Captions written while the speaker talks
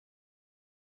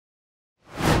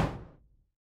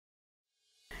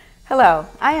Hello,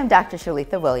 I am Dr.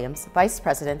 Shalitha Williams, Vice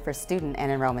President for Student and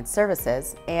Enrollment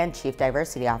Services and Chief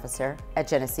Diversity Officer at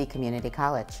Genesee Community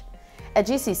College. At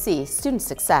GCC, student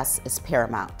success is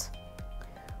paramount.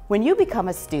 When you become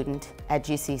a student at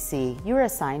GCC, you are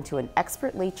assigned to an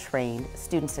expertly trained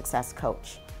student success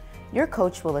coach. Your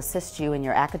coach will assist you in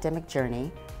your academic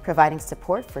journey, providing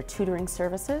support for tutoring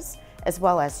services as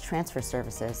well as transfer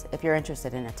services if you're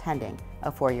interested in attending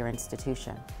a four-year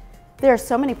institution. There are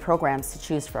so many programs to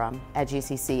choose from at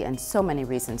GCC and so many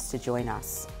reasons to join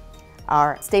us.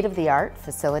 Our state-of-the-art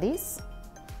facilities,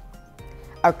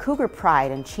 our Cougar Pride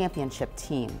and Championship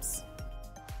teams,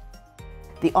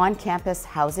 the on-campus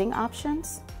housing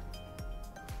options,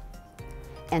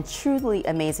 and truly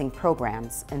amazing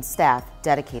programs and staff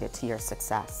dedicated to your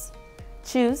success.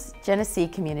 Choose Genesee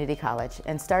Community College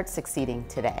and start succeeding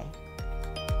today.